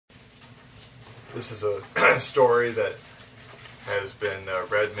This is a story that has been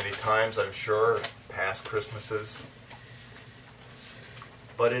read many times, I'm sure, past Christmases.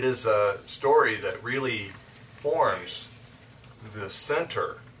 But it is a story that really forms the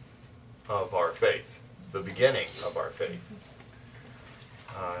center of our faith, the beginning of our faith.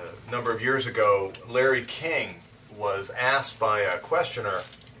 A number of years ago, Larry King was asked by a questioner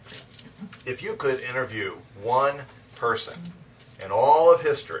if you could interview one person in all of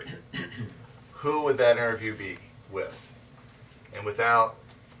history, who would that interview be with? And without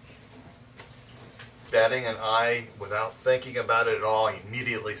batting an eye, without thinking about it at all, he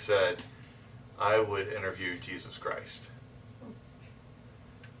immediately said, I would interview Jesus Christ.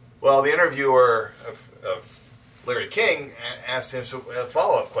 Well, the interviewer of Larry King asked him a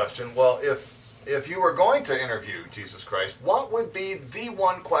follow-up question. Well, if you were going to interview Jesus Christ, what would be the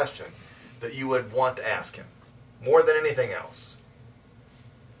one question that you would want to ask him more than anything else?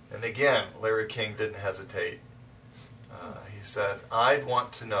 And again, Larry King didn't hesitate. He said, I'd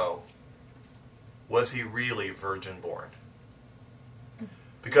want to know, was he really virgin born?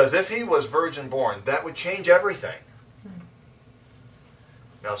 Because if he was virgin born, that would change everything.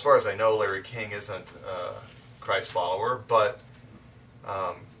 Now, as far as I know, Larry King isn't a Christ follower, but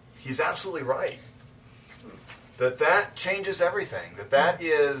he's absolutely right. That changes everything. That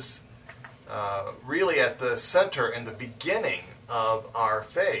is really at the center and the beginning of our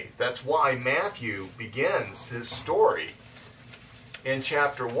faith. That's why Matthew begins his story in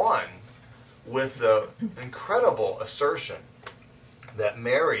chapter 1 with the incredible assertion that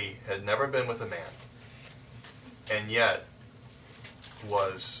Mary had never been with a man and yet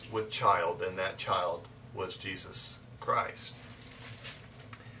was with child, and that child was Jesus Christ.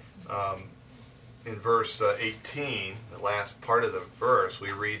 In verse 18, the last part of the verse,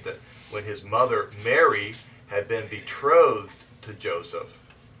 we read that when his mother Mary had been betrothed to Joseph.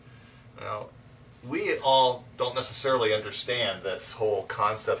 Now, we all don't necessarily understand this whole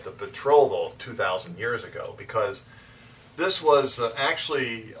concept of betrothal 2,000 years ago, because this was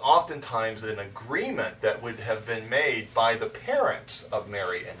actually oftentimes an agreement that would have been made by the parents of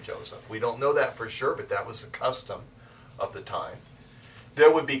Mary and Joseph. We don't know that for sure, but that was the custom of the time.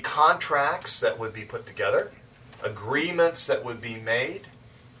 There would be contracts that would be put together, agreements that would be made,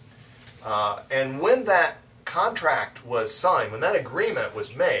 and when that contract was signed, when that agreement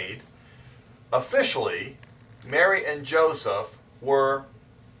was made, officially, Mary and Joseph were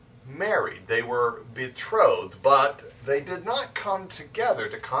married. They were betrothed, but they did not come together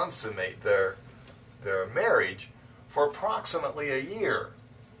to consummate their marriage for approximately a year.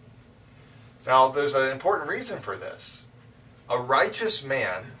 Now, there's an important reason for this. A righteous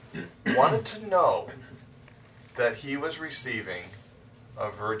man wanted to know that he was receiving a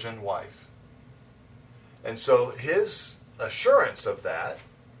virgin wife. And so his assurance of that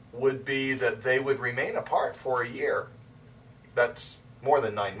would be that they would remain apart for a year. That's more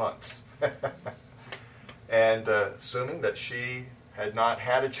than 9 months. And assuming that she had not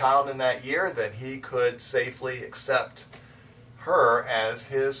had a child in that year, then he could safely accept her as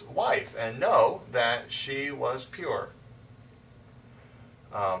his wife and know that she was pure.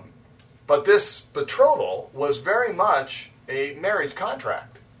 But this betrothal was very much a marriage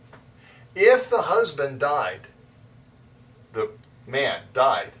contract. If the husband died, the man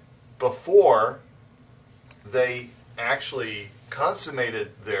died, before they actually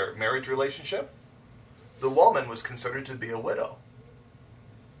consummated their marriage relationship, the woman was considered to be a widow.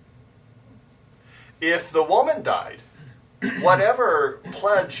 If the woman died, whatever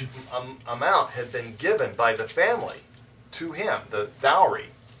pledge amount had been given by the family to him, the dowry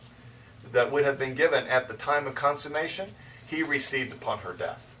that would have been given at the time of consummation, he received upon her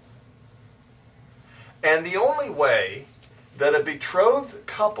death. And the only way that a betrothed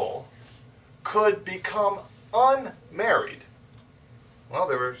couple could become unmarried, well,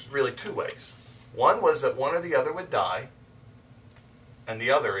 there were really two ways. One was that one or the other would die, and the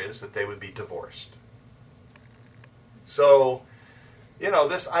other is that they would be divorced. So,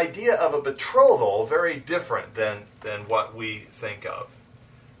 this idea of a betrothal, very different than what we think of.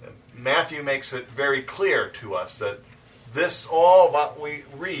 Matthew makes it very clear to us that this, all what we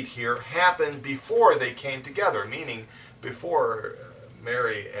read here, happened before they came together, meaning before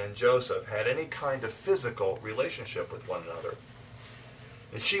Mary and Joseph had any kind of physical relationship with one another.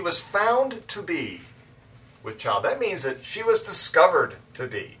 And she was found to be with child. That means that she was discovered to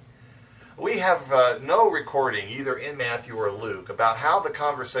be. We have no recording, either in Matthew or Luke, about how the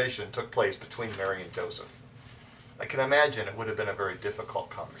conversation took place between Mary and Joseph. I can imagine it would have been a very difficult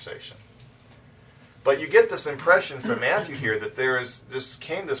conversation. But you get this impression from Matthew here that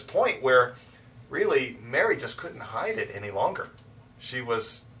came this point where really Mary just couldn't hide it any longer. She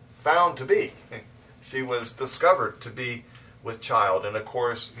was found to be. She was discovered to be with child. And of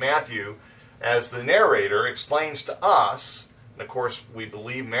course, Matthew, as the narrator, explains to us, and of course we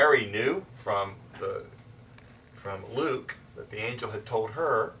believe Mary knew from Luke that the angel had told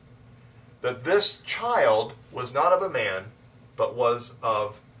her, that this child was not of a man, but was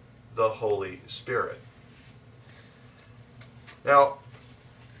of the Holy Spirit. Now,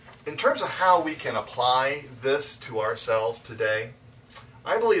 in terms of how we can apply this to ourselves today,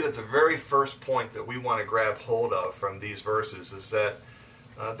 I believe that the very first point that we want to grab hold of from these verses is that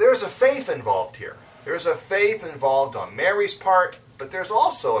there's a faith involved here. There's a faith involved on Mary's part, but there's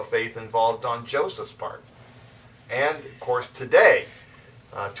also a faith involved on Joseph's part. And, of course, today,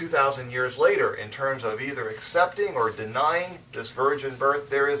 2,000 years later, in terms of either accepting or denying this virgin birth,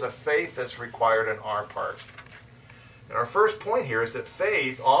 there is a faith that's required on our part. And our first point here is that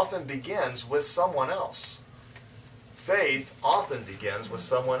faith often begins with someone else. Faith often begins with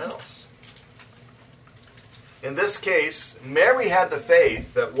someone else. In this case, Mary had the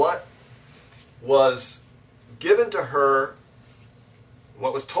faith that what was given to her,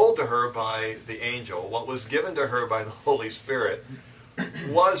 what was told to her by the angel, what was given to her by the Holy Spirit,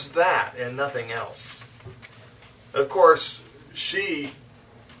 was that and nothing else. Of course, she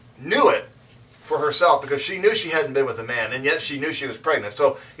knew it for herself because she knew she hadn't been with a man, and yet she knew she was pregnant.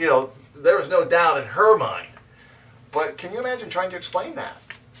 So, there was no doubt in her mind. But can you imagine trying to explain that?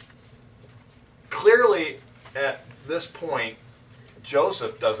 Clearly, at this point,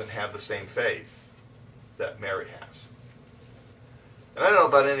 Joseph doesn't have the same faith that Mary has. And I don't know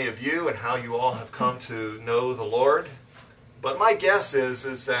about any of you and how you all have come to know the Lord, but my guess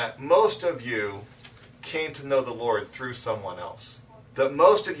is that most of you came to know the Lord through someone else. That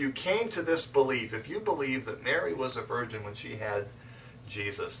most of you came to this belief, if you believe that Mary was a virgin when she had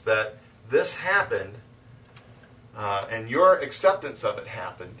Jesus, that this happened and your acceptance of it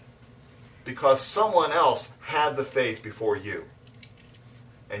happened because someone else had the faith before you.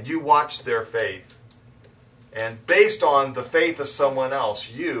 And you watched their faith. And based on the faith of someone else,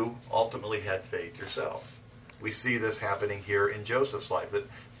 you ultimately had faith yourself. We see this happening here in Joseph's life, that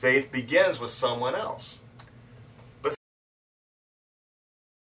faith begins with someone else.